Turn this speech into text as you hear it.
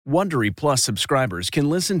Wondery Plus subscribers can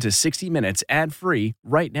listen to 60 Minutes ad-free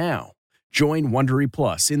right now. Join Wondery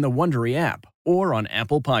Plus in the Wondery app or on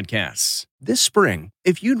Apple Podcasts. This spring,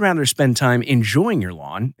 if you'd rather spend time enjoying your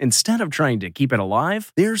lawn instead of trying to keep it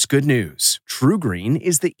alive, there's good news. TruGreen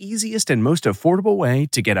is the easiest and most affordable way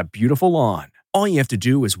to get a beautiful lawn. All you have to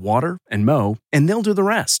do is water and mow, and they'll do the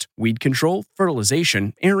rest. Weed control,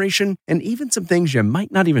 fertilization, aeration, and even some things you might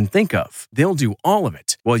not even think of. They'll do all of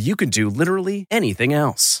it, while you can do literally anything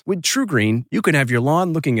else. With TruGreen, you can have your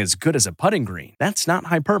lawn looking as good as a putting green. That's not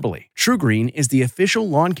hyperbole. TruGreen is the official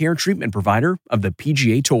lawn care treatment provider of the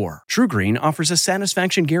PGA Tour. TruGreen offers a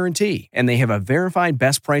satisfaction guarantee, and they have a verified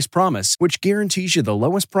best price promise, which guarantees you the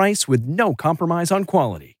lowest price with no compromise on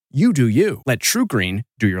quality. You do you. Let TruGreen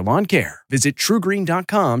do your lawn care. Visit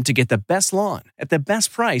TruGreen.com to get the best lawn at the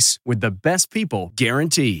best price with the best people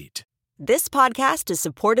guaranteed. This podcast is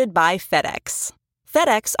supported by FedEx.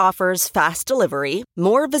 FedEx offers fast delivery,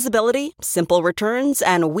 more visibility, simple returns,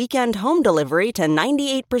 and weekend home delivery to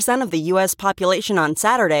 98% of the U.S. population on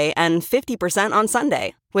Saturday and 50% on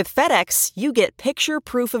Sunday. With FedEx, you get picture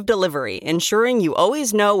proof of delivery, ensuring you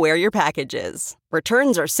always know where your package is.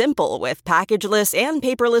 Returns are simple with packageless and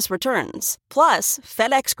paperless returns. Plus,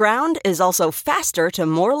 FedEx Ground is also faster to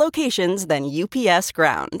more locations than UPS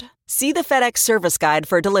Ground. See the FedEx service guide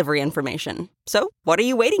for delivery information. So, what are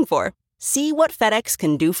you waiting for? See what FedEx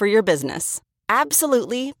can do for your business.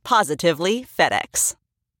 Absolutely, positively FedEx.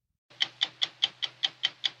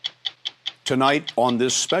 Tonight on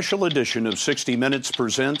this special edition of 60 Minutes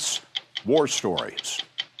presents War Stories.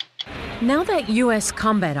 Now that U.S.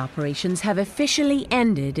 combat operations have officially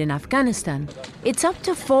ended in Afghanistan, it's up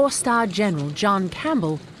to four-star General John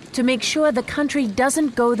Campbell to make sure the country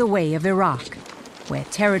doesn't go the way of Iraq, where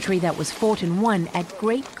territory that was fought and won at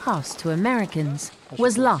great cost to Americans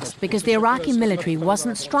was lost because the Iraqi military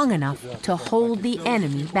wasn't strong enough to hold the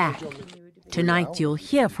enemy back. Tonight you'll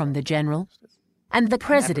hear from the general and the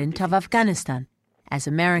president of Afghanistan as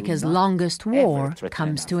America's longest war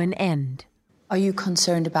comes to an end. Are you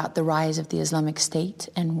concerned about the rise of the Islamic State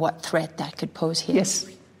and what threat that could pose here?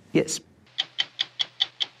 Yes.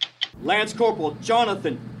 Lance Corporal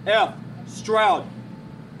Jonathan F. Stroud.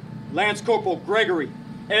 Lance Corporal Gregory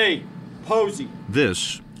A. Posey.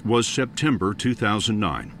 This was September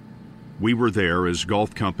 2009. We were there as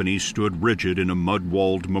Gulf Company stood rigid in a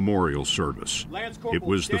mud-walled memorial service. It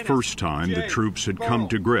was the first time the troops had come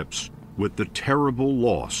to grips with the terrible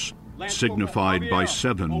loss signified by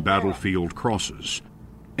 7 battlefield crosses.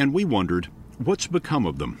 And we wondered, what's become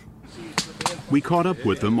of them? We caught up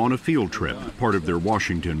with them on a field trip, part of their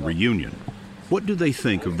Washington reunion. What do they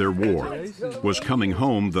think of their war? Was coming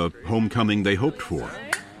home the homecoming they hoped for?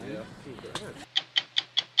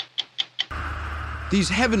 These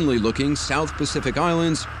heavenly-looking South Pacific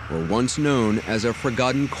islands were once known as a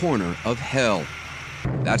forgotten corner of hell.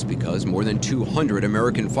 That's because more than 200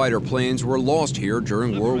 American fighter planes were lost here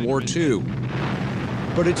during World War II.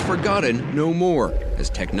 But it's forgotten no more, as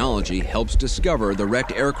technology helps discover the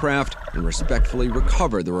wrecked aircraft and respectfully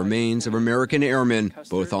recover the remains of American airmen,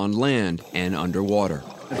 both on land and underwater.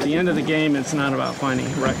 At the end of the game, it's not about finding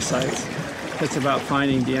wreck sites. It's about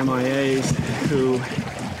finding the MIAs who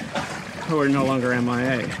are no longer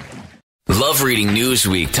MIA. Love reading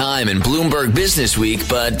Newsweek, Time, and Bloomberg Business Week,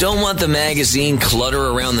 but don't want the magazine clutter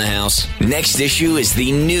around the house? Next Issue is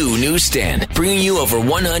the new newsstand, bringing you over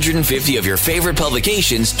 150 of your favorite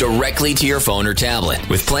publications directly to your phone or tablet.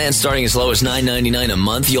 With plans starting as low as $9.99 a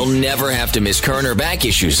month, you'll never have to miss current or back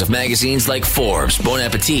issues of magazines like Forbes, Bon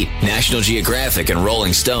Appetit, National Geographic, and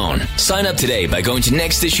Rolling Stone. Sign up today by going to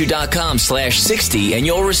nextissue.com/60 and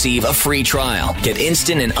you'll receive a free trial. Get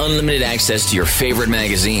instant and unlimited access to your favorite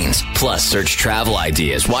magazines. Plus, search travel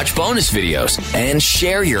ideas, watch bonus videos, and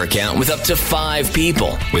share your account with up to 5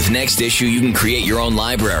 people. With Next Issue, you can create your own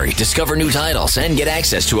library, discover new titles, and get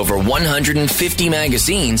access to over 150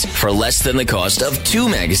 magazines for less than the cost of 2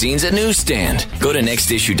 magazines at Newsstand. Go to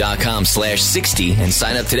nextissue.com/60 and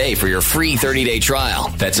sign up today for your free 30-day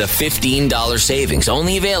trial. That's a $15 savings,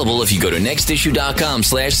 only available if you go to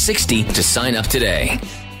nextissue.com/60 to sign up today.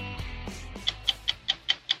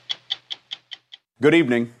 Good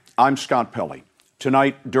evening. I'm Scott Pelley.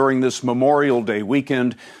 Tonight, during this Memorial Day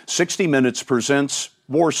weekend, 60 Minutes presents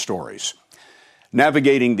War Stories.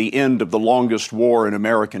 Navigating the end of the longest war in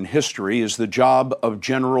American history is the job of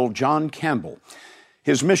General John Campbell.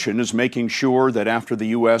 His mission is making sure that after the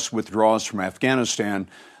U.S. withdraws from Afghanistan,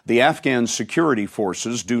 the Afghan security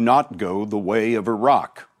forces do not go the way of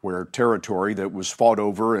Iraq, where territory that was fought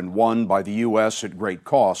over and won by the U.S. at great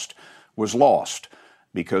cost was lost,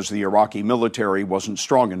 because the Iraqi military wasn't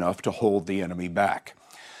strong enough to hold the enemy back.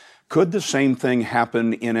 Could the same thing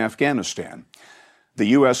happen in Afghanistan? The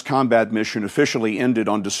U.S. combat mission officially ended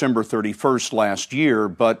on December 31st last year,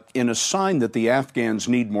 but in a sign that the Afghans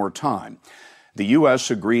need more time, the U.S.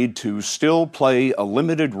 agreed to still play a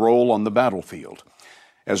limited role on the battlefield.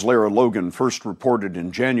 As Lara Logan first reported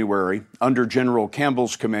in January, under General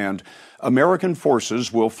Campbell's command, American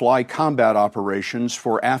forces will fly combat operations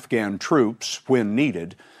for Afghan troops when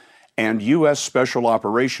needed, and U.S. Special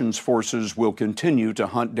Operations Forces will continue to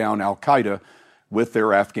hunt down al-Qaeda with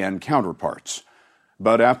their Afghan counterparts.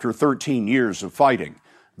 But after 13 years of fighting,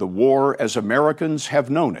 the war as Americans have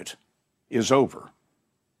known it is over.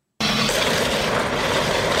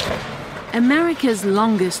 America's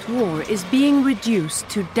longest war is being reduced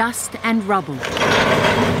to dust and rubble.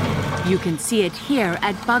 You can see it here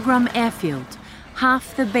at Bagram Airfield.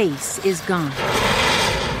 Half the base is gone.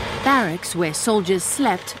 Barracks where soldiers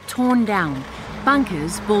slept torn down.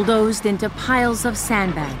 Bunkers bulldozed into piles of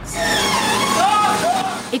sandbags.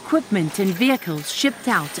 Equipment and vehicles shipped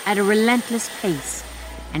out at a relentless pace.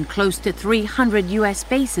 And close to 300 U.S.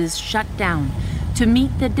 bases shut down to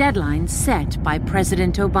meet the deadline set by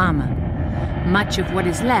President Obama. Much of what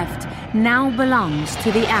is left now belongs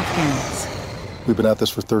to the Afghans. We've been at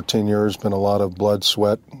this for 13 years, been a lot of blood,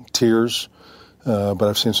 sweat, tears, but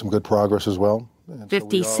I've seen some good progress as well.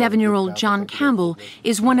 57-year-old John Campbell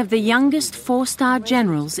is one of the youngest four-star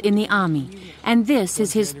generals in the Army, and this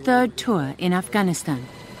is his third tour in Afghanistan.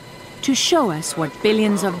 To show us what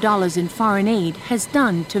billions of dollars in foreign aid has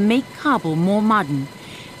done to make Kabul more modern,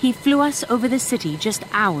 he flew us over the city just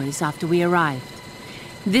hours after we arrived.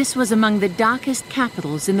 This was among the darkest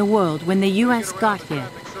capitals in the world when the U.S. got here.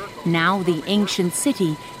 Now the ancient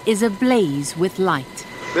city is ablaze with light.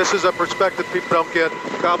 This is a perspective people don't get.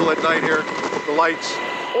 Kabul at night here, the lights.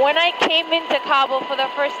 When I came into Kabul for the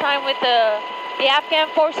first time with the Afghan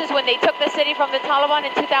forces, when they took the city from the Taliban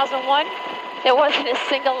in 2001, there wasn't a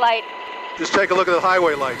single light. Just take a look at the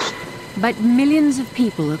highway lights. But millions of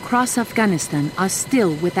people across Afghanistan are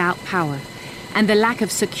still without power, and the lack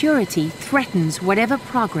of security threatens whatever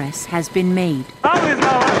progress has been made.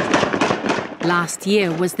 Last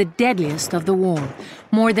year was the deadliest of the war.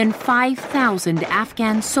 More than 5,000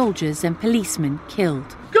 Afghan soldiers and policemen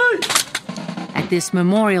killed. Good. At this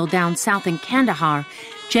memorial down south in Kandahar,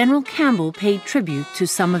 General Campbell paid tribute to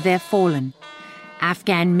some of their fallen.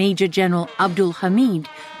 Afghan Major General Abdul Hamid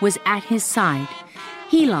was at his side.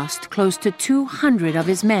 He lost close to 200 of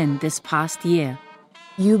his men this past year.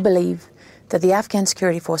 You believe that the Afghan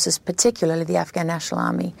security forces, particularly the Afghan National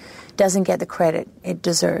Army, doesn't get the credit it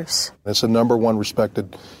deserves. It's the number one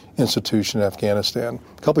respected institution in Afghanistan.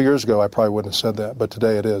 A couple of years ago, I probably wouldn't have said that, but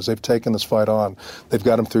today it is. They've taken this fight on. They've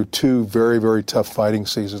got them through two very, very tough fighting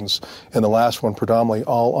seasons, and the last one predominantly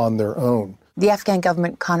all on their own. The Afghan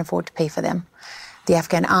government can't afford to pay for them. The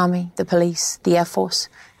Afghan army, the police, the Air Force,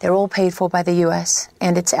 they're all paid for by the U.S.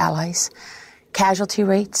 and its allies. Casualty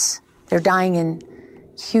rates, they're dying in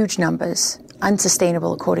huge numbers,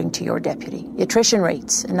 unsustainable according to your deputy. Attrition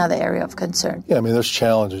rates, another area of concern. Yeah, I mean, there's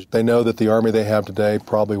challenges. They know that the army they have today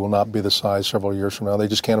probably will not be the size several years from now. They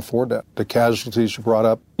just can't afford that. The casualties you brought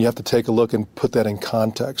up, you have to take a look and put that in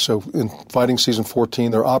context. So in fighting season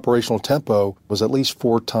 14, their operational tempo was at least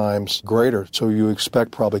 4 times greater. So you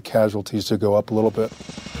expect probably casualties to go up a little bit.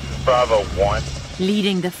 Bravo 1.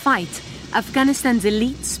 Leading the fight, Afghanistan's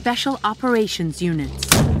elite special operations units.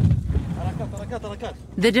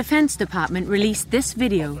 The Defense Department released this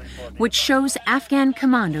video, which shows Afghan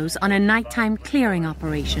commandos on a nighttime clearing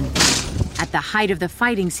operation. At the height of the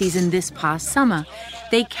fighting season this past summer,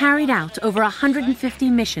 they carried out over 150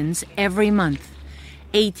 missions every month.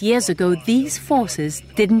 8 years ago, these forces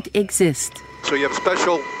didn't exist. So you have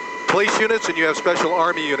special police units and you have special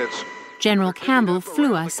army units. General Campbell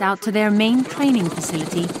flew us out to their main training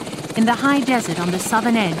facility in the high desert on the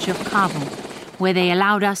southern edge of Kabul, where they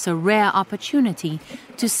allowed us a rare opportunity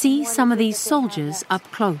to see some of these soldiers up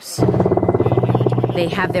close. They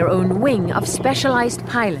have their own wing of specialized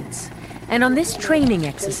pilots, and on this training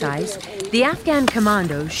exercise, the Afghan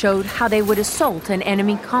commandos showed how they would assault an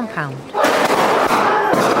enemy compound.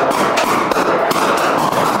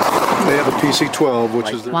 They have a PC-12,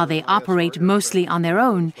 which is... While they operate mostly on their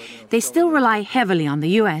own, they still rely heavily on the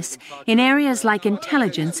U.S. in areas like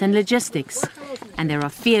intelligence and logistics. And there are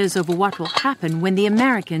fears over what will happen when the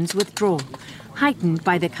Americans withdraw, heightened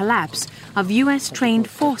by the collapse of U.S.-trained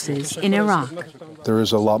forces in Iraq. There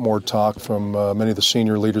is a lot more talk from many of the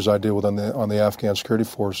senior leaders I deal with on the Afghan security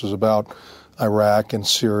forces about Iraq and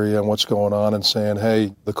Syria and what's going on, and saying,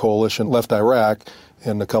 hey, the coalition left Iraq,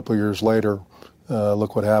 and a couple of years later,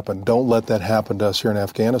 look what happened. Don't let that happen to us here in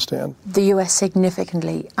Afghanistan. The U.S.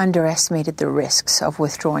 significantly underestimated the risks of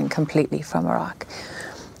withdrawing completely from Iraq.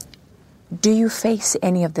 Do you face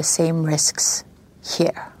any of the same risks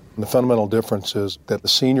here? The fundamental difference is that the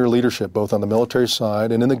senior leadership, both on the military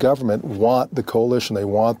side and in the government, want the coalition. They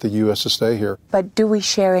want the U.S. to stay here. But do we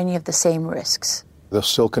share any of the same risks? There'll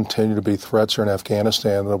still continue to be threats here in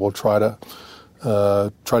Afghanistan that will try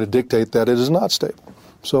to dictate that it is not stable.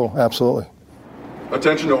 So, absolutely.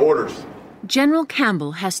 Attention to orders. General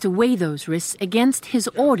Campbell has to weigh those risks against his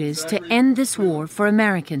orders to end this war for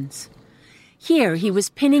Americans. Here, he was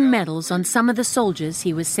pinning medals on some of the soldiers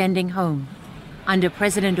he was sending home. Under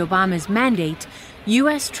President Obama's mandate,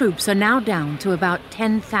 U.S. troops are now down to about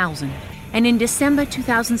 10,000. And in December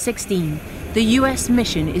 2016, the U.S.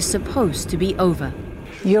 mission is supposed to be over.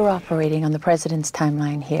 You're operating on the president's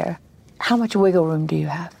timeline here. How much wiggle room do you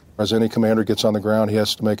have? As any commander gets on the ground, he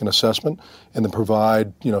has to make an assessment and then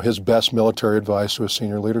provide, his best military advice to his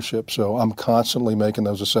senior leadership. So I'm constantly making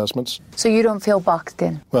those assessments. So you don't feel boxed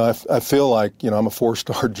in? Well, I feel like, I'm a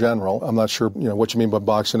 4-star general. I'm not sure, what you mean by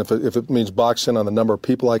boxed in. If it means boxed in on the number of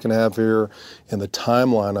people I can have here and the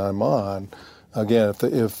timeline I'm on, again,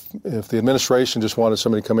 if the administration just wanted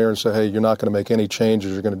somebody to come here and say, hey, you're not going to make any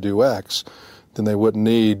changes, you're going to do X, then they wouldn't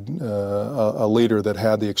need a leader that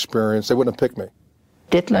had the experience. They wouldn't have picked me.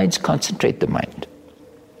 Deadlines concentrate the mind,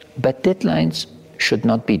 but deadlines should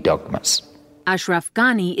not be dogmas. Ashraf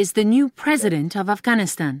Ghani is the new president of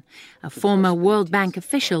Afghanistan, a former World Bank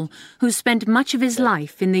official who spent much of his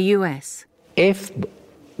life in the U.S. If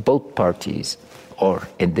both parties, or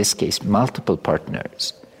in this case multiple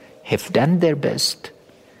partners, have done their best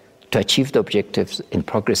to achieve the objectives and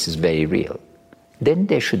progress is very real, then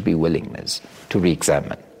there should be willingness to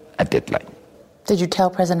re-examine a deadline. Did you tell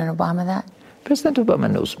President Obama that? President Obama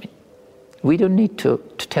knows me. We don't need to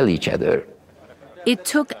tell each other. It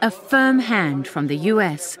took a firm hand from the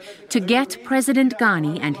U.S. to get President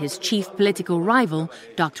Ghani and his chief political rival,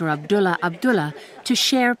 Dr. Abdullah Abdullah, to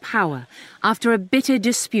share power after a bitter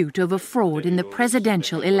dispute over fraud in the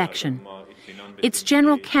presidential election. It's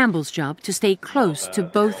General Campbell's job to stay close to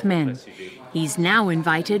both men. He's now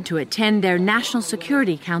invited to attend their National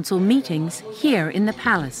Security Council meetings here in the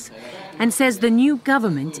palace, and says the new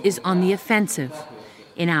government is on the offensive.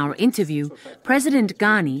 In our interview, President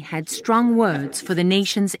Ghani had strong words for the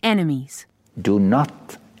nation's enemies. Do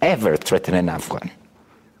not ever threaten an Afghan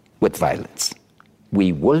with violence.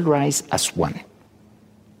 We will rise as one,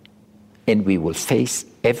 and we will face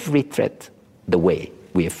every threat the way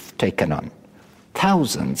we have taken on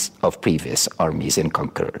thousands of previous armies and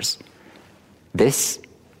conquerors. This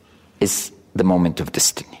is the moment of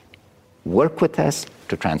destiny. Work with us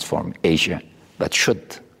to transform Asia, but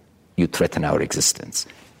should you threaten our existence,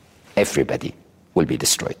 everybody will be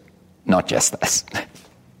destroyed, not just us.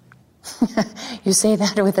 You say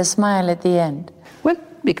that with a smile at the end. Well,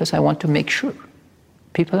 because I want to make sure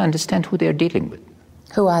people understand who they're dealing with.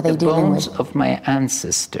 Who are they dealing with? The bones of my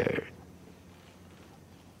ancestor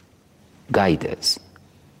guide us.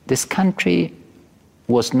 This country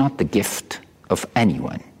was not the gift of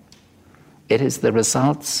anyone. It is the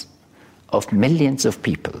results of millions of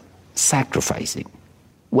people sacrificing.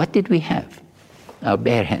 What did we have? Our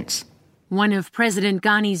bare hands. One of President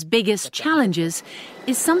Ghani's biggest challenges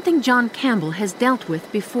is something John Campbell has dealt with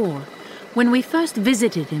before. When we first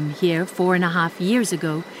visited him here 4.5 years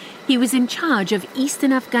ago, he was in charge of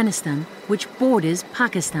eastern Afghanistan, which borders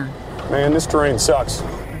Pakistan. Man, this terrain sucks.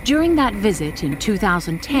 During that visit in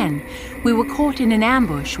 2010, we were caught in an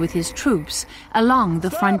ambush with his troops along the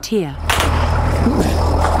frontier.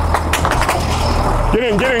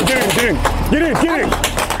 Get in!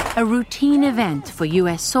 A routine event for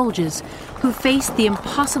U.S. soldiers who faced the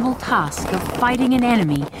impossible task of fighting an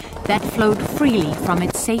enemy that flowed freely from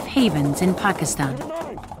its safe havens in Pakistan.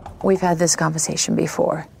 We've had this conversation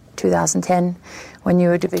before. 2010, when you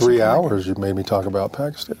were division 3 commander. hours you made me talk about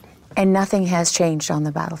Pakistan. And nothing has changed on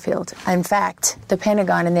the battlefield. In fact, the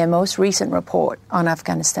Pentagon, in their most recent report on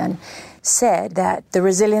Afghanistan, said that the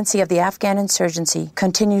resiliency of the Afghan insurgency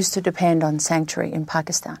continues to depend on sanctuary in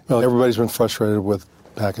Pakistan. Well, everybody's been frustrated with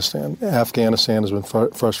Pakistan. Afghanistan has been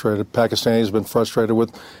frustrated. Pakistani has been frustrated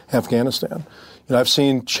with Afghanistan. I've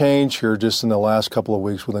seen change here just in the last couple of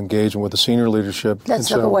weeks with engagement with the senior leadership.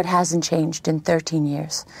 Let's look at what hasn't changed in 13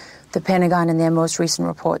 years. The Pentagon, in their most recent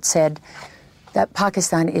report, said that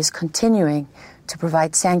Pakistan is continuing to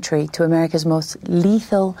provide sanctuary to America's most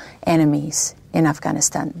lethal enemies in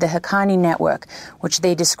Afghanistan. The Haqqani network, which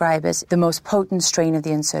they describe as the most potent strain of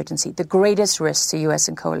the insurgency, the greatest risk to U.S.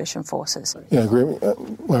 and coalition forces. Yeah, I agree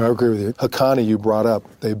with you. Haqqani, you brought up,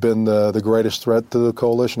 they've been the greatest threat to the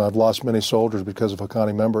coalition. I've lost many soldiers because of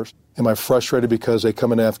Haqqani members. Am I frustrated because they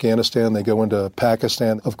come into Afghanistan, they go into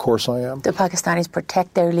Pakistan? Of course I am. The Pakistanis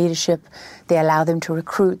protect their leadership. They allow them to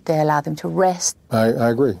recruit. They allow them to rest. I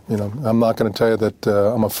agree. I'm not going to tell you that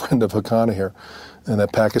I'm a friend of Haqqani here and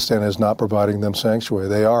that Pakistan is not providing them sanctuary.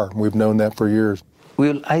 They are. We've known that for years.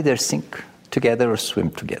 We'll either sink together or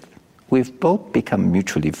swim together. We've both become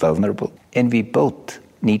mutually vulnerable, and we both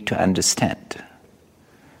need to understand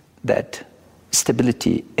that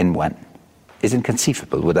stability in one is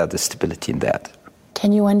inconceivable without the stability in the other.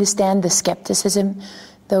 Can you understand the skepticism,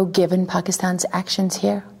 though, given Pakistan's actions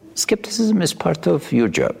here? Skepticism is part of your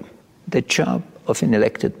job. The job of an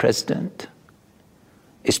elected president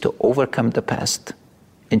is to overcome the past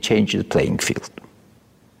and change the playing field.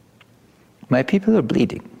 My people are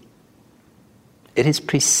bleeding. It is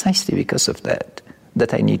precisely because of that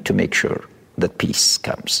I need to make sure that peace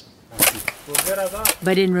comes.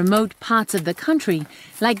 But in remote parts of the country,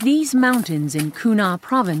 like these mountains in Kunar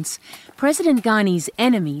province, President Ghani's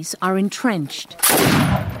enemies are entrenched.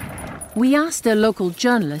 We asked a local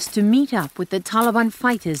journalist to meet up with the Taliban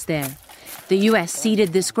fighters there. The U.S.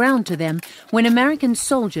 ceded this ground to them when American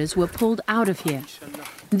soldiers were pulled out of here.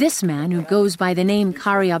 This man, who goes by the name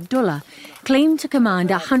Qari Abdullah, claimed to command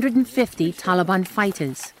 150 Taliban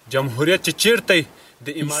fighters.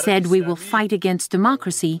 He said, "We will fight against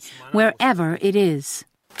democracy wherever it is."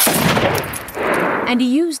 And he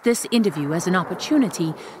used this interview as an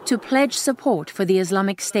opportunity to pledge support for the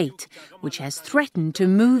Islamic State, which has threatened to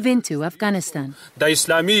move into Afghanistan.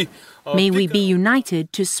 May we be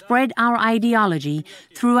united to spread our ideology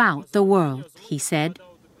throughout the world, he said.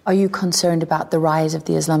 Are you concerned about the rise of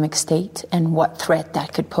the Islamic State and what threat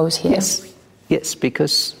that could pose here? Yes,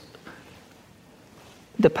 because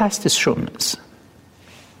the past has shown us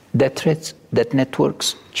that threats, that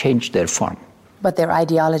networks change their form. But their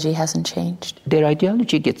ideology hasn't changed. Their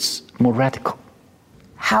ideology gets more radical.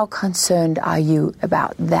 How concerned are you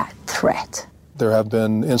about that threat? There have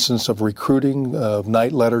been instances of recruiting, of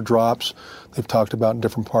night letter drops. They've talked about in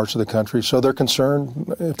different parts of the country. So they're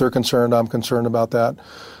concerned. If they're concerned, I'm concerned about that.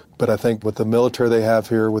 But I think with the military they have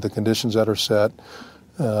here, with the conditions that are set,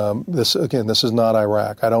 this is not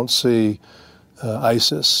Iraq. I don't see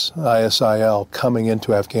ISIS, ISIL coming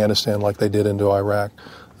into Afghanistan like they did into Iraq.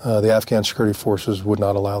 The Afghan security forces would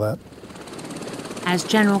not allow that. As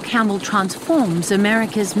General Campbell transforms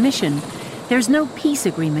America's mission, there's no peace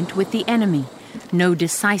agreement with the enemy, no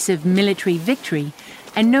decisive military victory,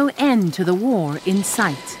 and no end to the war in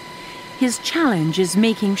sight. His challenge is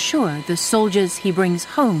making sure the soldiers he brings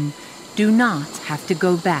home do not have to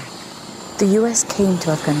go back. The U.S. came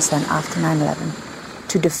to Afghanistan after 9/11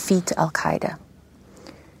 to defeat al-Qaeda.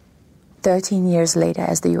 13 years later,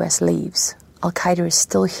 as the U.S. leaves, al-Qaeda is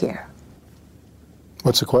still here.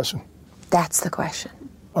 What's the question? That's the question.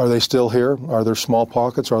 Are they still here? Are there small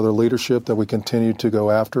pockets? Are there leadership that we continue to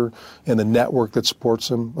go after? And the network that supports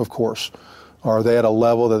them, of course. Are they at a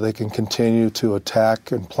level that they can continue to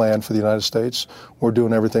attack and plan for the United States? We're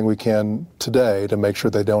doing everything we can today to make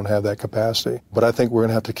sure they don't have that capacity. But I think we're going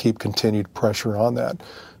to have to keep continued pressure on that.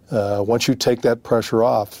 Once you take that pressure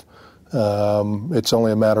off, it's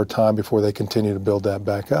only a matter of time before they continue to build that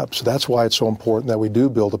back up. So that's why it's so important that we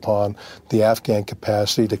do build upon the Afghan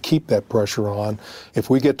capacity to keep that pressure on.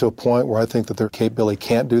 If we get to a point where I think that their capability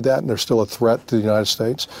can't do that and they're still a threat to the United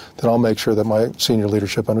States, then I'll make sure that my senior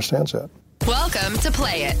leadership understands that. Welcome to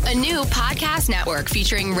Play It, a new podcast network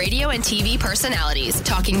featuring radio and TV personalities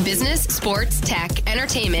talking business, sports, tech,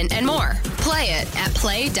 entertainment, and more. Play it at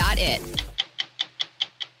play.it.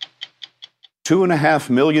 2.5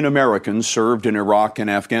 million Americans served in Iraq and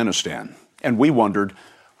Afghanistan, and we wondered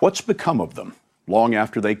what's become of them long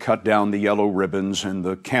after they cut down the yellow ribbons and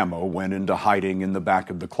the camo went into hiding in the back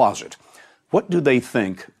of the closet. What do they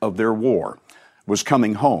think of their war? Was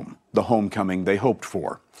coming home the homecoming they hoped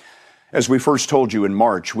for? As we first told you in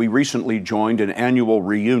March, we recently joined an annual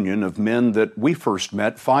reunion of men that we first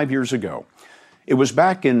met 5 years ago. It was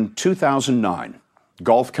back in 2009.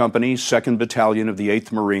 Gulf Company's 2nd Battalion of the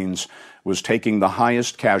 8th Marines was taking the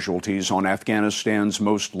highest casualties on Afghanistan's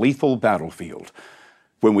most lethal battlefield.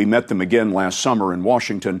 When we met them again last summer in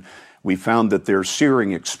Washington, we found that their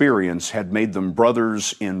searing experience had made them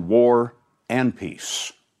brothers in war and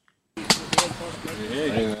peace.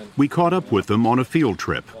 We caught up with them on a field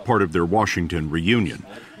trip, part of their Washington reunion.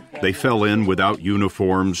 They fell in without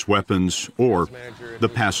uniforms, weapons, or the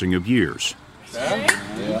passing of years.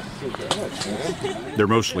 They're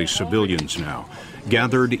mostly civilians now,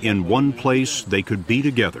 gathered in one place they could be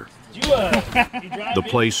together. The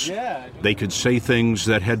place they could say things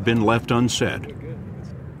that had been left unsaid,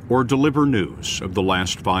 or deliver news of the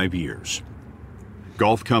last 5 years.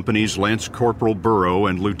 Gulf Company's Lance Corporal Burrow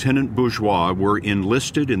and Lieutenant Bourgeois were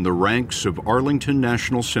enlisted in the ranks of Arlington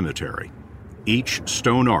National Cemetery. Each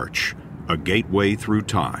stone arch, a gateway through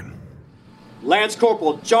time. Lance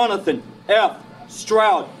Corporal Jonathan F.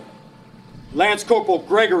 Stroud. Lance Corporal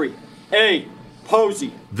Gregory A.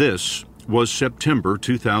 Posey. This was September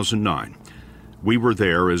 2009. We were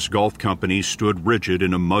there as Gulf Company stood rigid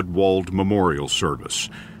in a mud-walled memorial service.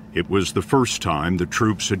 It was the first time the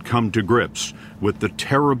troops had come to grips with the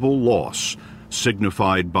terrible loss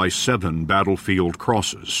signified by 7 battlefield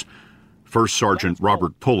crosses. First Sergeant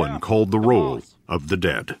Robert Pullen called the roll of the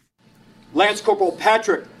dead. Lance Corporal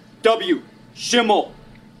Patrick W. Schimmel.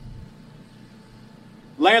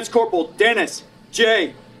 Lance Corporal Dennis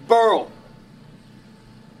J. Burrell.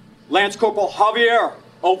 Lance Corporal Javier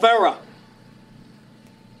Olvera.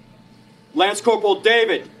 Lance Corporal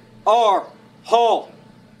David R. Hall.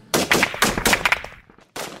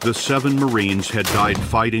 The 7 Marines had died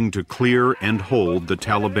fighting to clear and hold the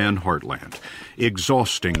Taliban heartland.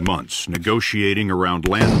 Exhausting months negotiating around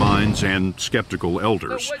landmines and skeptical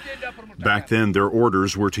elders. Back then, their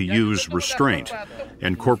orders were to use restraint,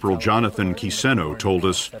 and Corporal Jonathan Quiseno told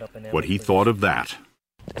us what he thought of that.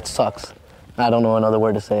 It sucks. I don't know another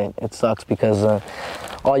word to say it. It sucks because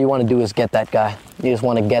all you want to do is get that guy. You just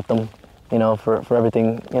want to get them, for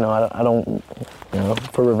everything. I don't,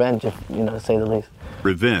 for revenge, to say the least.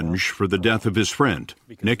 Revenge for the death of his friend,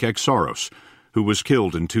 Nick Exaros, who was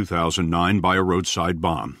killed in 2009 by a roadside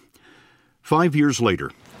bomb. 5 years later,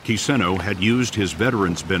 Quiseno had used his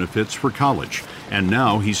veterans' benefits for college, and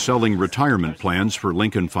now he's selling retirement plans for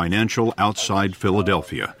Lincoln Financial outside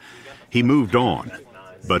Philadelphia. He moved on,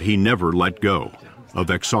 but he never let go of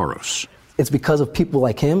Exaros. It's because of people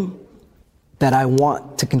like him that I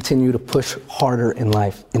want to continue to push harder in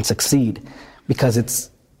life and succeed, because it's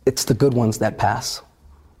the good ones that pass.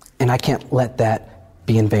 And I can't let that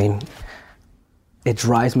be in vain. It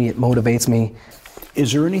drives me, it motivates me.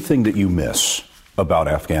 Is there anything that you miss about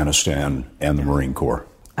Afghanistan and the Marine Corps?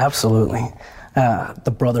 Absolutely.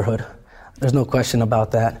 The brotherhood. There's no question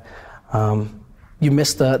about that. You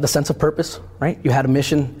miss the sense of purpose, right? You had a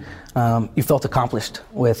mission. You felt accomplished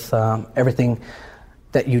with everything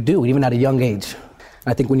that you do, even at a young age.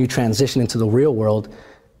 I think when you transition into the real world,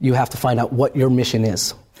 you have to find out what your mission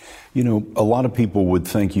is. A lot of people would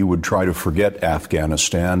think you would try to forget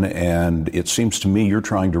Afghanistan, and it seems to me you're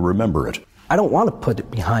trying to remember it. I don't want to put it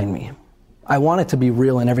behind me. I want it to be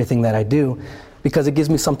real in everything that I do, because it gives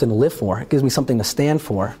me something to live for. It gives me something to stand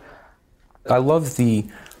for. I love the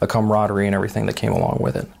camaraderie and everything that came along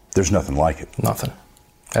with it. There's nothing like it. Nothing.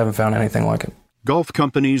 I haven't found anything like it. Gulf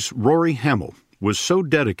Company's Rory Hamill was so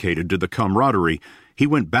dedicated to the camaraderie, he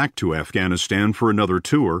went back to Afghanistan for another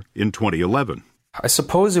tour in 2011. I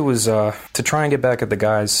suppose it was to try and get back at the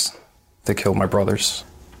guys that killed my brothers.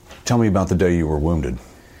 Tell me about the day you were wounded.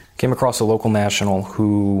 Came across a local national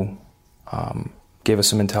who gave us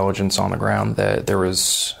some intelligence on the ground that there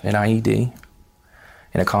was an IED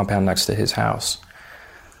in a compound next to his house.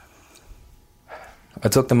 I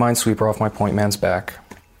took the minesweeper off my point man's back,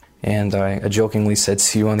 and I jokingly said,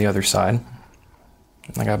 "See you on the other side."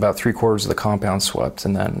 I got about 3/4 of the compound swept,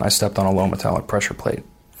 and then I stepped on a low metallic pressure plate.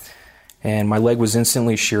 And my leg was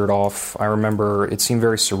instantly sheared off. I remember it seemed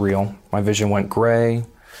very surreal. My vision went gray. There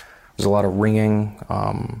was a lot of ringing,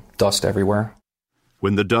 dust everywhere.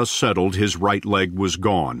 When the dust settled, his right leg was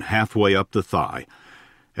gone, halfway up the thigh.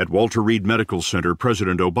 At Walter Reed Medical Center,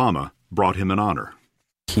 President Obama brought him an honor.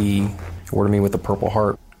 He awarded me with the Purple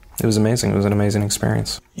Heart. It was amazing. It was an amazing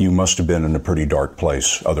experience. You must have been in a pretty dark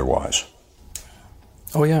place otherwise.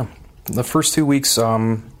 Oh, yeah. The first 2 weeks,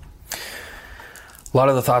 a lot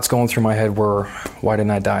of the thoughts going through my head were, why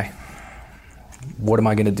didn't I die? What am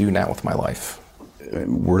I going to do now with my life?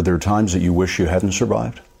 Were there times that you wish you hadn't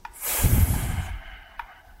survived?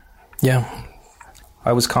 Yeah.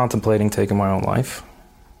 I was contemplating taking my own life.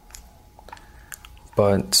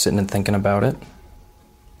 But sitting and thinking about it,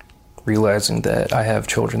 realizing that I have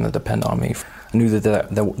children that depend on me, I knew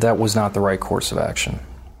that was not the right course of action.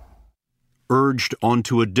 Urged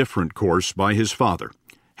onto a different course by his father,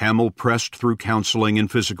 Hamill pressed through counseling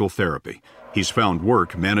and physical therapy. He's found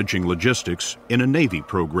work managing logistics in a Navy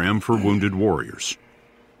program for wounded warriors.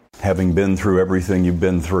 Having been through everything you've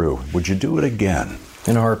been through, would you do it again?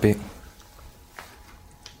 In a heartbeat.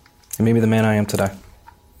 It made me the man I am today.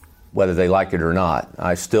 Whether they like it or not,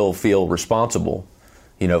 I still feel responsible,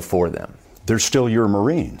 for them. they're still your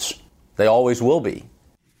Marines. They always will be.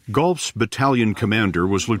 Gulf's battalion commander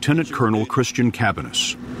was Lieutenant Colonel Christian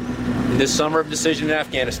Cabanis. In this summer of decision in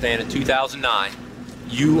Afghanistan in 2009,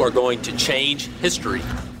 you are going to change history.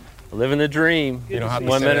 Living the dream,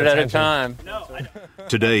 1 minute at a time.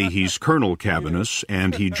 Today, he's Colonel Cabanis,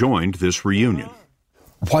 and he joined this reunion.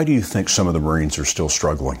 Why do you think some of the Marines are still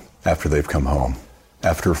struggling after they've come home,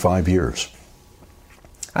 after 5 years?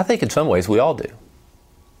 I think in some ways we all do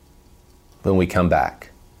when we come back.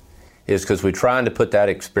 Is because we're trying to put that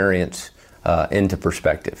experience into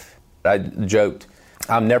perspective. I joked,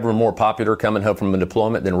 I'm never more popular coming home from a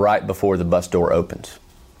deployment than right before the bus door opens.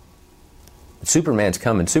 Superman's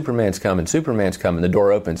coming, Superman's coming, Superman's coming. The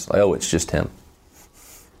door opens, oh, it's just him.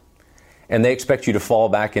 And they expect you to fall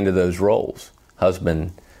back into those roles.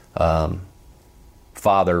 Husband,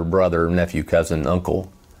 father, brother, nephew, cousin,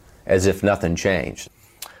 uncle, as if nothing changed.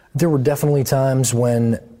 There were definitely times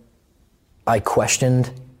when I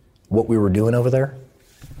questioned what we were doing over there.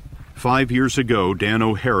 5 years ago, Dan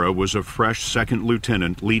O'Hara was a fresh second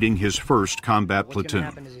lieutenant leading his first combat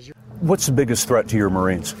platoon. What's the biggest threat to your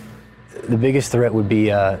Marines? The biggest threat would be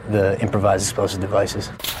the improvised explosive devices.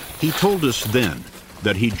 He told us then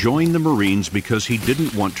that he joined the Marines because he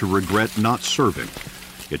didn't want to regret not serving.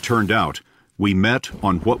 It turned out we met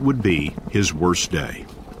on what would be his worst day.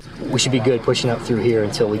 We should be good pushing up through here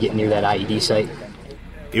until we get near that IED site.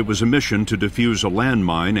 It was a mission to defuse a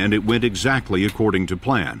landmine, and it went exactly according to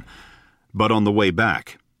plan. But on the way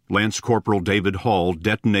back, Lance Corporal David Hall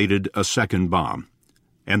detonated a second bomb.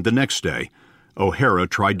 And the next day, O'Hara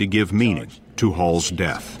tried to give meaning to Hall's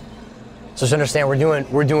death. So just understand,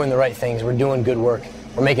 we're doing the right things. We're doing good work.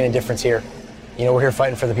 We're making a difference here. We're here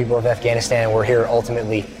fighting for the people of Afghanistan, and we're here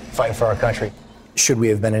ultimately fighting for our country. Should we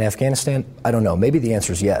have been in Afghanistan? I don't know. Maybe the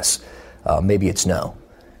answer is yes. Maybe it's no.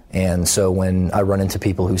 And so when I run into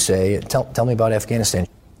people who say, tell me about Afghanistan,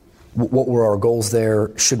 what were our goals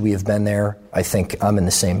there? Should we have been there? I think I'm in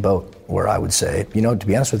the same boat where I would say, to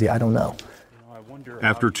be honest with you, I don't know.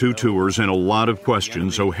 After 2 tours and a lot of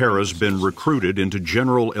questions, O'Hara's been recruited into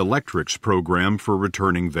General Electric's program for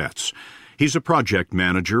returning vets. He's a project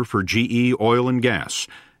manager for GE Oil and Gas,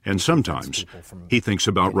 and sometimes he thinks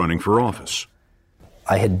about running for office.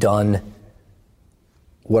 I had done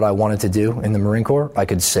what I wanted to do in the Marine Corps. I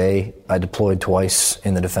could say I deployed twice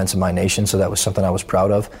in the defense of my nation, so that was something I was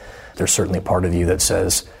proud of. There's certainly a part of you that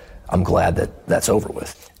says, I'm glad that that's over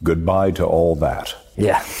with. Goodbye to all that.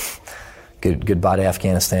 Yeah. Goodbye to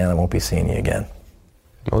Afghanistan. I won't be seeing you again.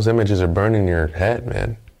 Those images are burning in your head,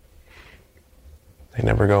 man. They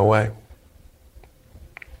never go away.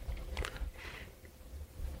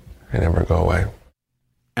 They never go away.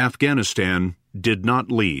 Afghanistan did not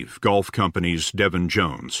leave Gulf Company's Devin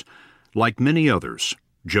Jones. Like many others,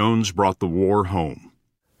 Jones brought the war home.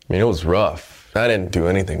 It was rough. I didn't do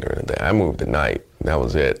anything during the day. I moved at night. That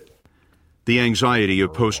was it. The anxiety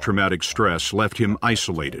of post-traumatic stress left him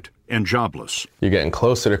isolated and jobless. You're getting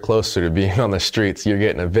closer to being on the streets. You're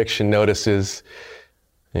getting eviction notices.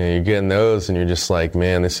 You're getting those, and you're just like,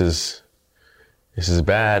 man, this is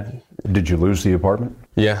bad. Did you lose the apartment?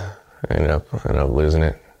 Yeah, I ended up losing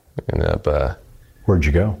it. Where'd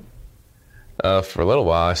you go? For a little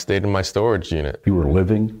while, I stayed in my storage unit. You were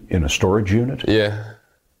living in a storage unit? Yeah.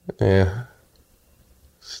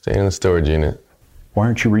 Staying in the storage unit. Why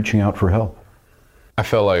aren't you reaching out for help? I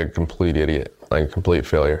felt like a complete idiot, like a complete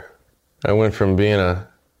failure. I went from being a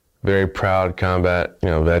very proud combat,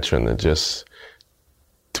 veteran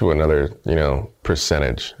to another,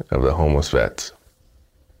 percentage of the homeless vets.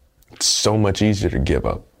 It's so much easier to give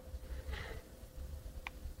up.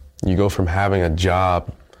 You go from having a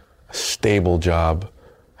job, a stable job,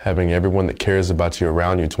 having everyone that cares about you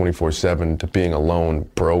around you 24/7 to being alone,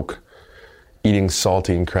 broke, eating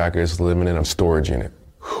saltine crackers, living in a storage unit.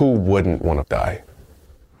 Who wouldn't want to die?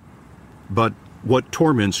 But what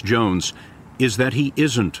torments Jones is that he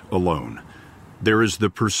isn't alone. There is the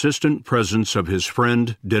persistent presence of his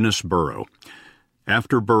friend Dennis Burrow.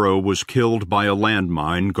 After Burrow was killed by a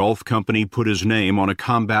landmine, Gulf Company put his name on a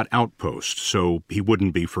combat outpost so he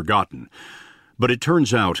wouldn't be forgotten. But it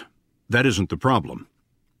turns out that isn't the problem.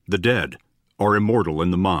 The dead are immortal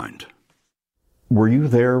in the mind. Were you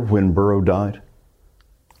there when Burrow died?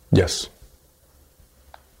 Yes.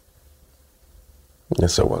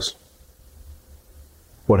 Yes, I was.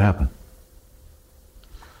 What happened?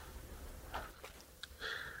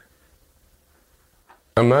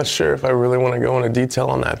 I'm not sure if I really want to go into detail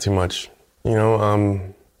on that too much. I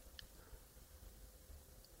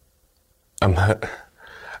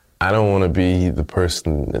don't want to be the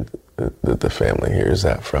person that the family hears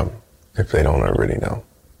that from if they don't already know.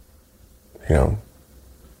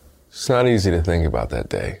 It's not easy to think about that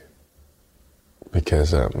day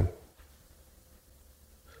because that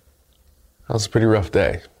was a pretty rough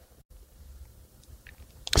day.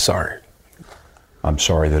 Sorry. I'm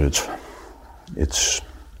sorry that it's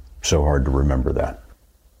so hard to remember that.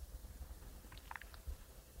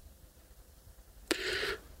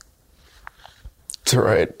 It's all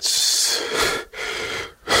right.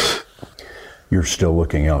 You're still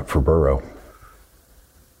looking out for Burrow.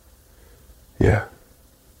 Yeah.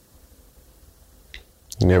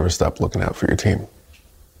 You never stop looking out for your team.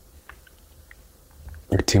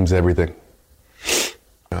 Your team's everything.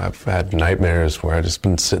 I've had nightmares where I've just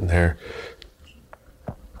been sitting there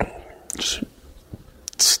just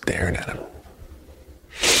staring at him.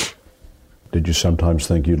 Did you sometimes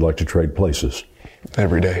think you'd like to trade places?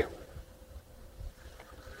 Every day.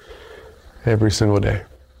 Every single day.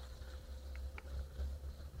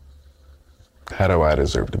 How do I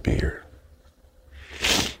deserve to be here?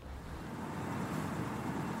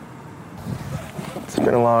 It's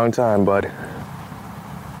been a long time, bud.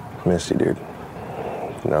 Miss you, dude.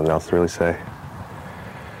 Nothing else to really say.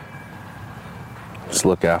 Just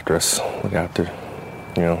look after us. Look after,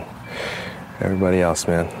 everybody else,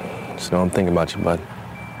 man. Just know I'm thinking about you, bud.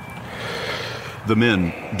 The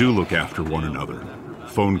men do look after one another.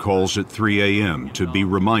 Phone calls at 3 a.m. to be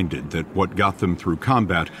reminded that what got them through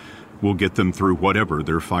combat will get them through whatever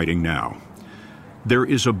they're fighting now. There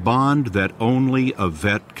is a bond that only a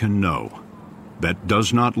vet can know that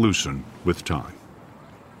does not loosen with time.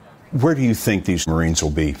 Where do you think these Marines will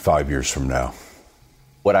be 5 years from now?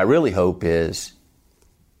 What I really hope is,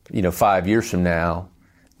 5 years from now,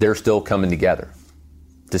 they're still coming together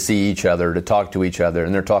to see each other, to talk to each other,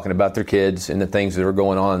 and they're talking about their kids and the things that are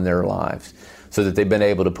going on in their lives, so that they've been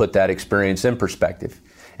able to put that experience in perspective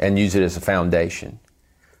and use it as a foundation.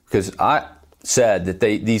 Because I said that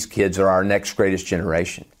these kids are our next greatest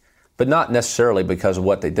generation, but not necessarily because of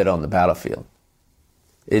what they did on the battlefield.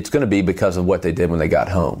 It's going to be because of what they did when they got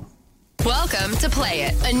home. Welcome to Play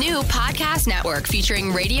It, a new podcast network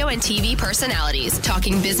featuring radio and TV personalities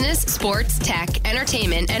talking business, sports, tech,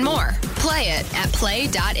 entertainment, and more. Play it at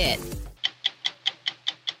play.it.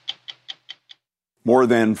 More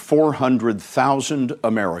than 400,000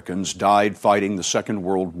 Americans died fighting the Second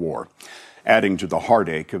World War. Adding to the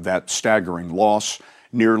heartache of that staggering loss,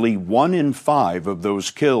 nearly 1 in 5 of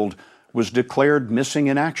those killed was declared missing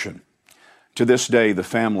in action. To this day, the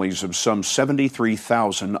families of some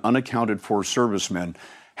 73,000 unaccounted-for servicemen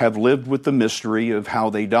have lived with the mystery of how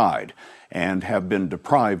they died and have been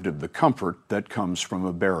deprived of the comfort that comes from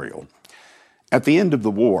a burial. At the end of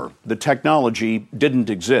the war, the technology didn't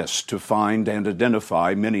exist to find and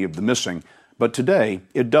identify many of the missing, but today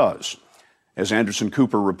it does. As Anderson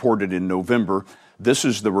Cooper reported in November, this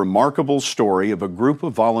is the remarkable story of a group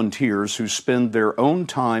of volunteers who spend their own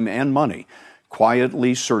time and money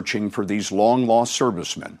quietly searching for these long-lost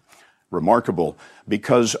servicemen. Remarkable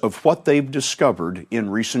because of what they've discovered in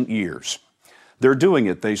recent years. They're doing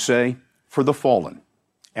it, they say, for the fallen,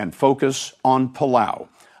 and focus on Palau,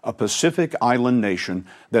 a Pacific island nation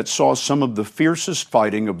that saw some of the fiercest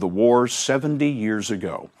fighting of the war 70 years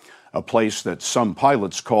ago, a place that some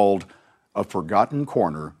pilots called a forgotten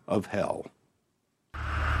corner of hell.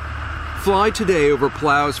 Fly today over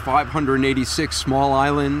Palau's 586 small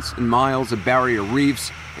islands and miles of barrier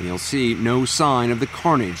reefs, and you'll see no sign of the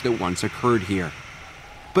carnage that once occurred here.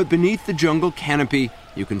 But beneath the jungle canopy,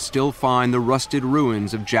 you can still find the rusted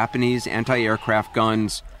ruins of Japanese anti-aircraft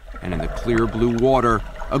guns, and in the clear blue water,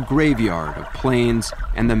 a graveyard of planes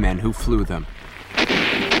and the men who flew them.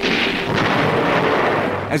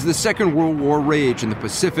 As the Second World War raged in the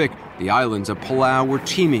Pacific, the islands of Palau were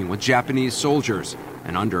teeming with Japanese soldiers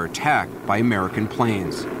and under attack by American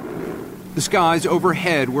planes. The skies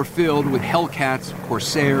overhead were filled with Hellcats,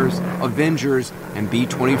 Corsairs, Avengers, and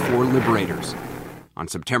B-24 Liberators. On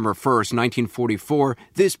September 1st, 1944,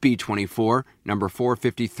 this B-24, number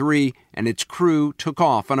 453, and its crew took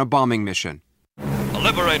off on a bombing mission. The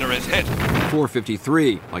Liberator is hit.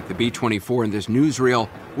 453, like the B-24 in this newsreel,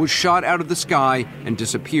 was shot out of the sky and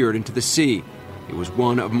disappeared into the sea. It was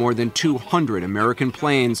one of more than 200 American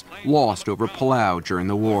planes lost over Palau during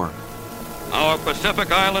the war. Our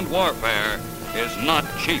Pacific Island warfare is not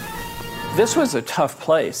cheap. This was a tough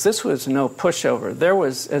place. This was no pushover. There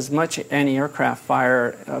was as much anti-aircraft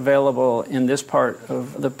fire available in this part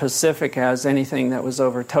of the Pacific as anything that was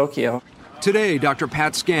over Tokyo. Today, Dr.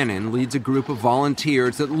 Pat Scannon leads a group of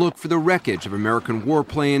volunteers that look for the wreckage of American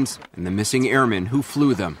warplanes and the missing airmen who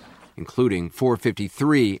flew them, including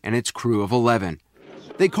 453 and its crew of 11.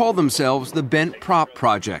 They call themselves the Bent Prop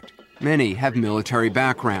Project. Many have military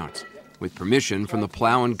backgrounds. With permission from the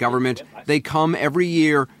Palauan government, they come every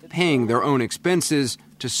year paying their own expenses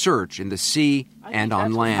to search in the sea and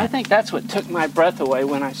on land. I think that's what took my breath away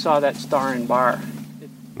when I saw that star and bar.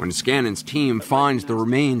 When Scannon's team finds the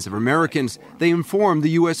remains of Americans, they inform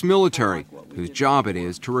the U.S. military, whose job it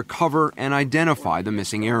is to recover and identify the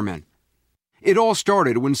missing airmen. It all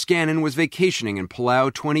started when Scannon was vacationing in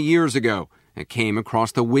Palau 20 years ago and came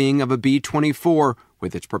across the wing of a B-24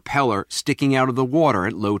 with its propeller sticking out of the water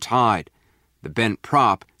at low tide. The bent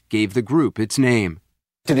prop gave the group its name.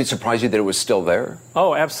 Did it surprise you that it was still there?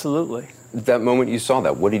 Oh, absolutely. That moment you saw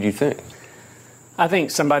that, what did you think? I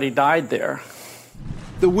think somebody died there.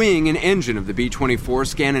 The wing and engine of the B-24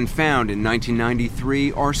 Scannon found in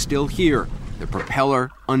 1993 are still here, the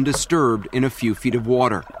propeller undisturbed in a few feet of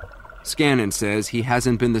water. Scannon says he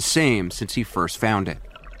hasn't been the same since he first found it.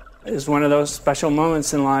 It's one of those special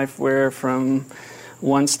moments in life where from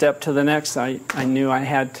one step to the next, I knew I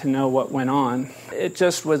had to know what went on. It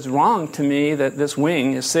just was wrong to me that this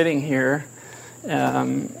wing is sitting here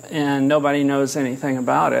and nobody knows anything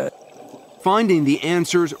about it. Finding the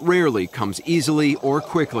answers rarely comes easily or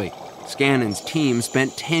quickly. Scannon's team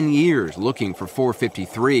spent 10 years looking for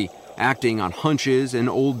 453, acting on hunches and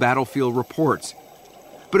old battlefield reports.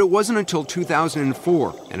 But it wasn't until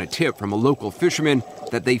 2004 and a tip from a local fisherman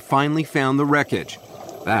that they finally found the wreckage.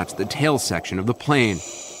 That's the tail section of the plane.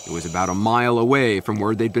 It was about a mile away from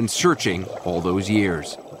where they'd been searching all those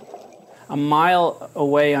years. A mile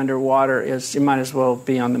away underwater is, you might as well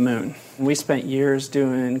be on the moon. We spent years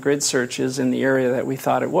doing grid searches in the area that we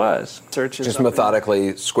thought it was. Searches just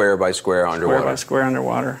methodically, square by square underwater. Square by square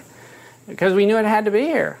underwater. Because we knew it had to be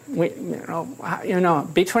here.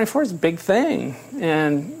 B-24 is a big thing,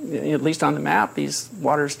 and at least on the map, these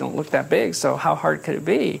waters don't look that big, so how hard could it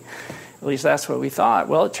be? At least that's what we thought.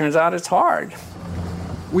 Well, it turns out it's hard.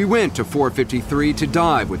 We went to 453 to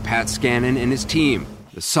dive with Pat Scannon and his team.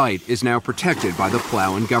 The site is now protected by the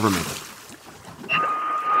Palauan government.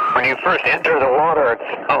 When you first enter the water, it's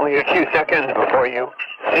only a few seconds before you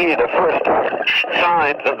see the first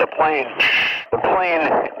signs of the plane. The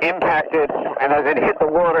plane impacted, and as it hit the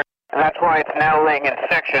water, that's why it's now laying in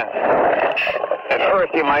sections. At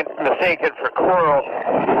first, you might mistake it for coral.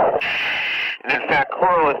 And in fact,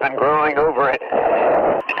 coral has been growing over it.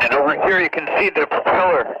 And over here, you can see the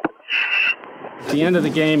propeller. At the end of the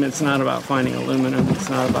game, it's not about finding aluminum. It's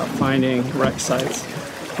not about finding wreck sites.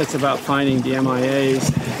 It's about finding the MIAs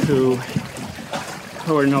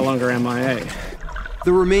who are no longer MIA.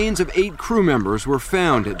 The remains of 8 crew members were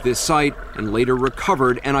found at this site and later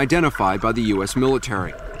recovered and identified by the U.S.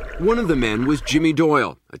 military. One of the men was Jimmy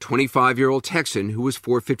Doyle, a 25-year-old Texan who was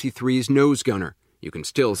 453's nose gunner. You can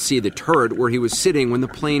still see the turret where he was sitting when the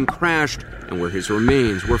plane crashed and where his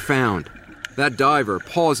remains were found. That diver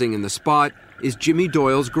pausing in the spot is Jimmy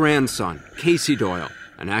Doyle's grandson, Casey Doyle,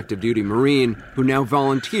 an active-duty Marine who now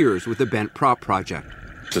volunteers with the Bent Prop Project.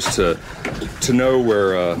 Just to know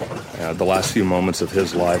where the last few moments of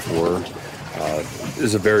his life were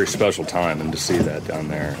is a very special time, and to see that down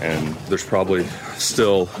there. And there's probably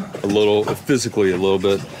still physically a little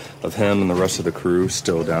bit of him and the rest of the crew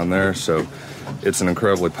still down there. So it's an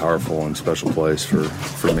incredibly powerful and special place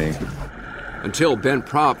for me. Until Bent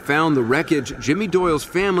Prop found the wreckage, Jimmy Doyle's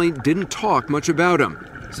family didn't talk much about him.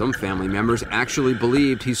 Some family members actually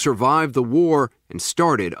believed he survived the war and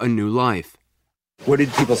started a new life. What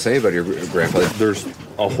did people say about your grandfather? There's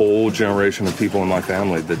a whole generation of people in my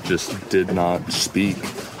family that just did not speak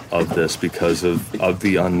of this because of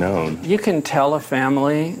the unknown. You can tell a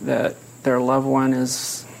family that their loved one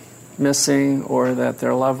is missing or that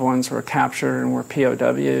their loved ones were captured and were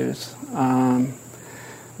POWs.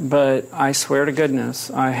 But I swear to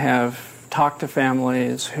goodness, I have talked to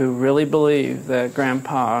families who really believe that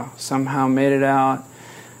Grandpa somehow made it out,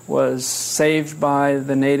 was saved by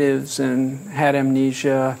the natives and had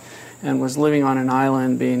amnesia, and was living on an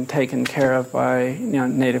island being taken care of by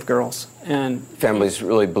native girls. And families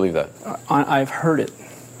really believe that? I've heard it.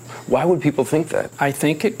 Why would people think that? I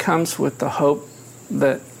think it comes with the hope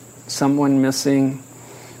that someone missing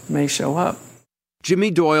may show up. Jimmy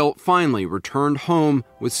Doyle finally returned home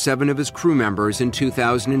with 7 of his crew members in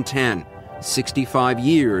 2010, 65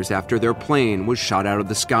 years after their plane was shot out of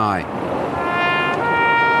the sky.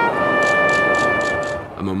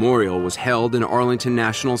 A memorial was held in Arlington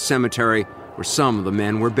National Cemetery, where some of the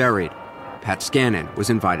men were buried. Pat Scannon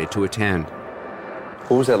was invited to attend.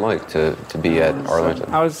 What was that like to be at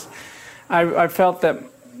Arlington? I felt that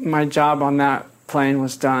my job on that plane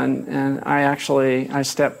was done, and I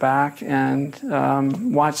stepped back and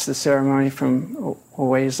watched the ceremony from a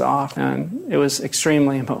ways off, and it was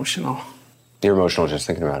extremely emotional. You're emotional just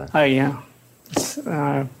thinking about it? Oh, yeah.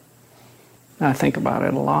 I think about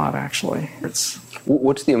it a lot, actually.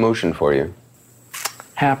 What's the emotion for you?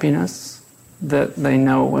 Happiness that they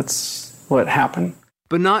know what happened.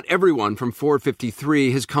 But not everyone from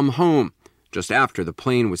 453 has come home. Just after the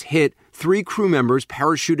plane was hit, 3 crew members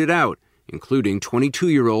parachuted out, including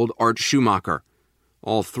 22-year-old Art Schumacher.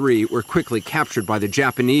 All 3 were quickly captured by the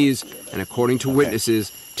Japanese and, according to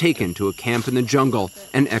witnesses, taken to a camp in the jungle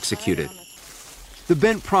and executed. The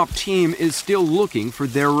Bent Prop team is still looking for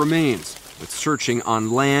their remains, but searching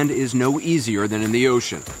on land is no easier than in the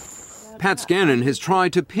ocean. Pat Scannon has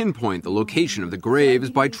tried to pinpoint the location of the graves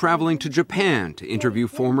by traveling to Japan to interview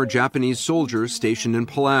former Japanese soldiers stationed in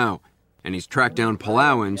Palau. And he's tracked down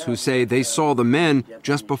Palauans who say they saw the men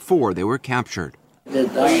just before they were captured.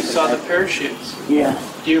 Oh, you saw the parachutes? Yeah.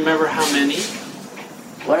 Do you remember how many?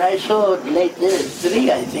 What I saw, like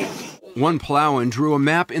 3, I think. One Palauan drew a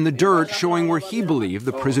map in the dirt showing where he believed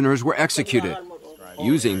the prisoners were executed.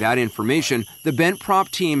 Using that information, the Bent Prop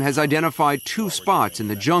team has identified 2 spots in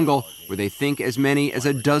the jungle where they think as many as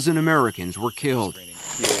 12 Americans were killed.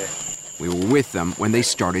 We were with them when they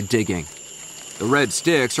started digging. The red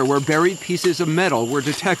sticks are where buried pieces of metal were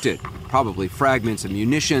detected, probably fragments of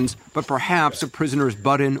munitions, but perhaps a prisoner's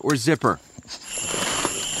button or zipper.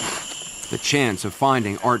 The chance of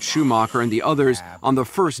finding Art Schumacher and the others on the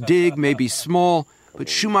first dig may be small, but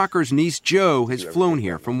Schumacher's niece Jo has flown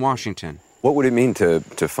here from Washington. What would it mean to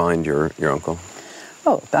find your uncle?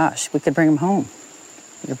 Oh, gosh, we could bring him home.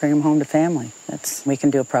 We could bring him home to family. We can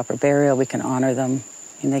do a proper burial, we can honor them,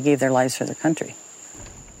 and they gave their lives for their country.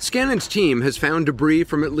 Scannon's team has found debris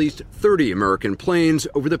from at least 30 American planes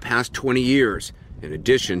over the past 20 years. In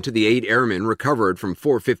addition to the 8 airmen recovered from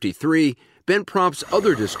 453, Bent Prop's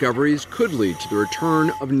other discoveries could lead to the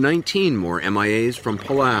return of 19 more MIAs from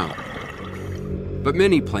Palau. But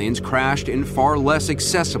many planes crashed in far less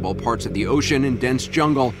accessible parts of the ocean and dense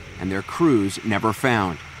jungle, and their crews never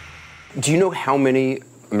found. Do you know how many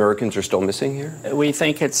Americans are still missing here? We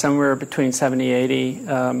think it's somewhere between 70, 80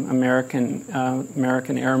 American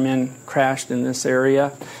airmen crashed in this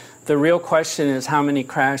area. The real question is how many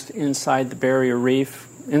crashed inside the barrier reef.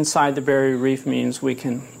 Inside the barrier reef means we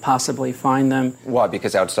can possibly find them. Why?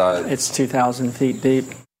 Because outside? It's 2,000 feet deep.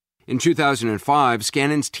 In 2005,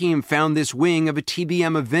 Scannon's team found this wing of a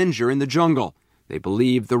TBM Avenger in the jungle. They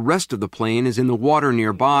believe the rest of the plane is in the water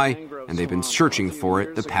nearby, and they've been searching for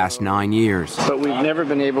it the past 9 years. But we've never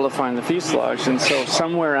been able to find the fuselage, and so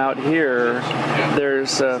somewhere out here,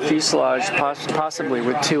 there's a fuselage possibly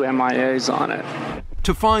with 2 MIAs on it.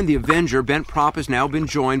 To find the Avenger, Bent Prop has now been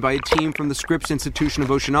joined by a team from the Scripps Institution of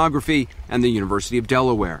Oceanography and the University of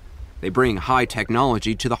Delaware. They bring high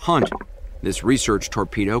technology to the hunt. This research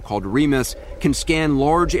torpedo, called Remus, can scan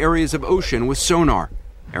large areas of ocean with sonar.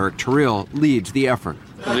 Eric Terrell leads the effort.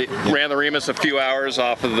 We ran the Remus a few hours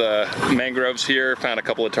off of the mangroves here, found a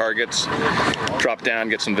couple of targets, dropped down,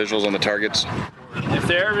 get some visuals on the targets. If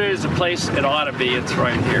there ever is a place it ought to be, it's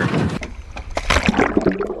right here.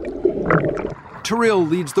 Terrell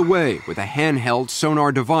leads the way with a handheld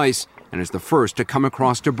sonar device and is the first to come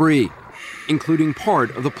across debris, including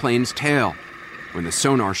part of the plane's tail. When the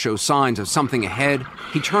sonar shows signs of something ahead,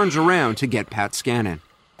 he turns around to get Pat Scannon.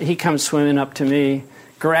 He comes swimming up to me,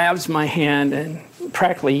 grabs my hand, and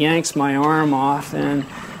practically yanks my arm off. And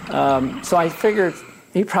so I figured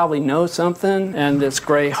he probably knows something, and this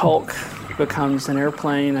gray Hulk becomes an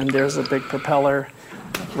airplane, and there's a big propeller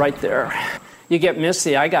right there. You get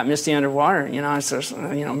misty. I got misty underwater. I said,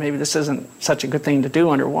 maybe this isn't such a good thing to do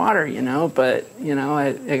underwater, but,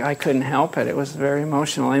 I couldn't help it. It was very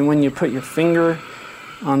emotional. And when you put your finger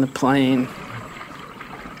on the plane,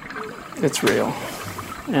 it's real.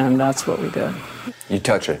 And that's what we did. You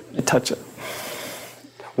touch it? You touch it.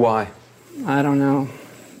 Why? I don't know.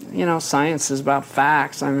 Science is about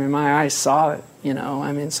facts. My eyes saw it,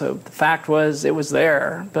 so the fact was it was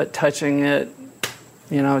there, but touching it,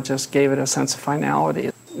 just gave it a sense of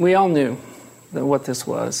finality. We all knew what this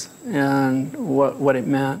was and what it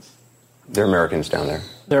meant. There are Americans down there.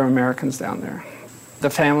 There are Americans down there. The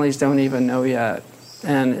families don't even know yet.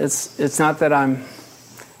 And it's not that I'm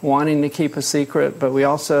wanting to keep a secret, but we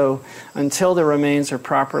also, until the remains are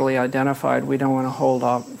properly identified, we don't want to hold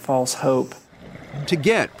up false hope. To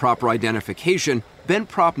get proper identification, Bent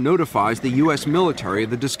Prop notifies the U.S. military of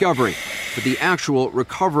the discovery, but the actual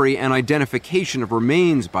recovery and identification of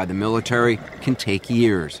remains by the military can take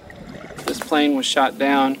years. This plane was shot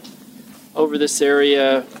down over this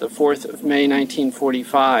area the 4th of May,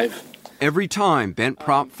 1945. Every time Bent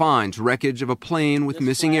Prop finds wreckage of a plane with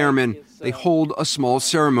missing airmen, they hold a small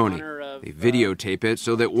ceremony. They videotape it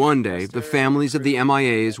so that one day the families of the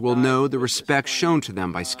MIAs will know the respect shown to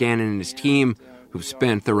them by Scannon and his team who've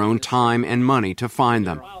spent their own time and money to find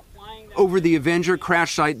them. Over the Avenger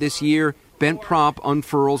crash site this year, Bent Prop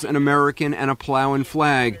unfurls an American and a Palauan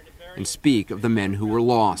flag and speak of the men who were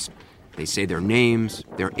lost. They say their names,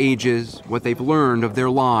 their ages, what they've learned of their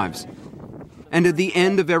lives. And at the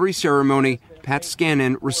end of every ceremony, Pat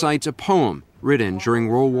Scannon recites a poem written during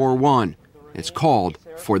World War I. It's called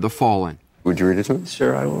For the Fallen. Would you read it to me?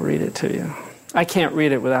 Sure, I will read it to you. I can't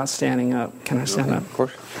read it without standing up. Can I stand up? Of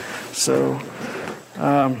course. So,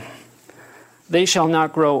 they shall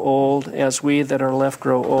not grow old as we that are left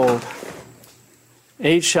grow old.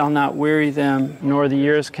 Age shall not weary them, nor the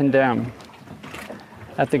years condemn.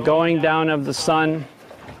 At the going down of the sun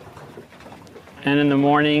and in the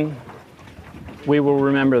morning, we will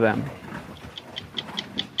remember them.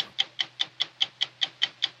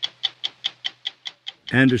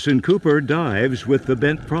 Anderson Cooper dives with the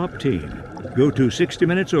Bent Prop team. Go to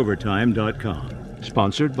 60minutesovertime.com.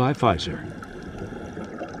 Sponsored by Pfizer.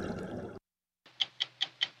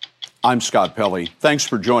 I'm Scott Pelley. Thanks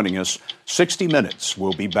for joining us. 60 Minutes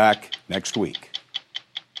will be back next week.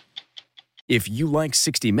 If you like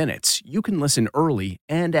 60 Minutes, you can listen early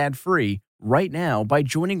and ad-free right now by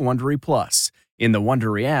joining Wondery Plus in the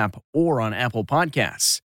Wondery app or on Apple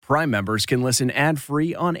Podcasts. Prime members can listen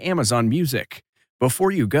ad-free on Amazon Music.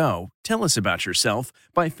 Before you go, tell us about yourself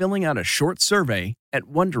by filling out a short survey at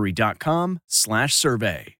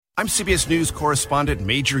Wondery.com/survey. I'm CBS News correspondent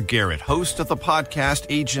Major Garrett, host of the podcast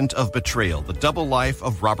Agent of Betrayal, The Double Life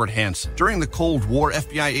of Robert Hanssen. During the Cold War,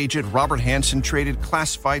 FBI agent Robert Hanssen traded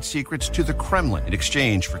classified secrets to the Kremlin in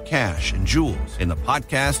exchange for cash and jewels. In the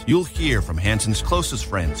podcast, you'll hear from Hanssen's closest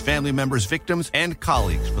friends, family members, victims, and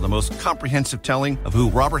colleagues for the most comprehensive telling of who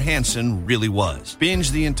Robert Hanssen really was.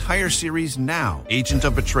 Binge the entire series now. Agent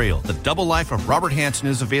of Betrayal, The Double Life of Robert Hanssen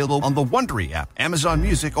is available on the Wondery app, Amazon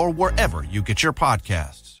Music, or wherever you get your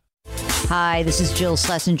podcasts. Hi, this is Jill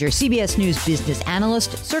Schlesinger, CBS News business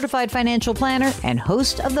analyst, certified financial planner, and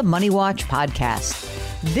host of the Money Watch podcast.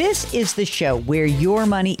 This is the show where your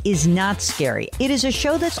money is not scary. It is a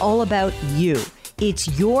show that's all about you.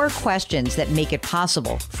 It's your questions that make it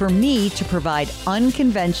possible for me to provide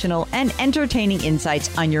unconventional and entertaining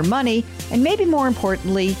insights on your money, and maybe more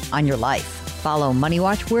importantly, on your life. Follow Money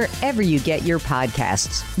Watch wherever you get your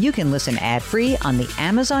podcasts. You can listen ad-free on the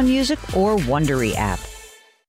Amazon Music or Wondery app.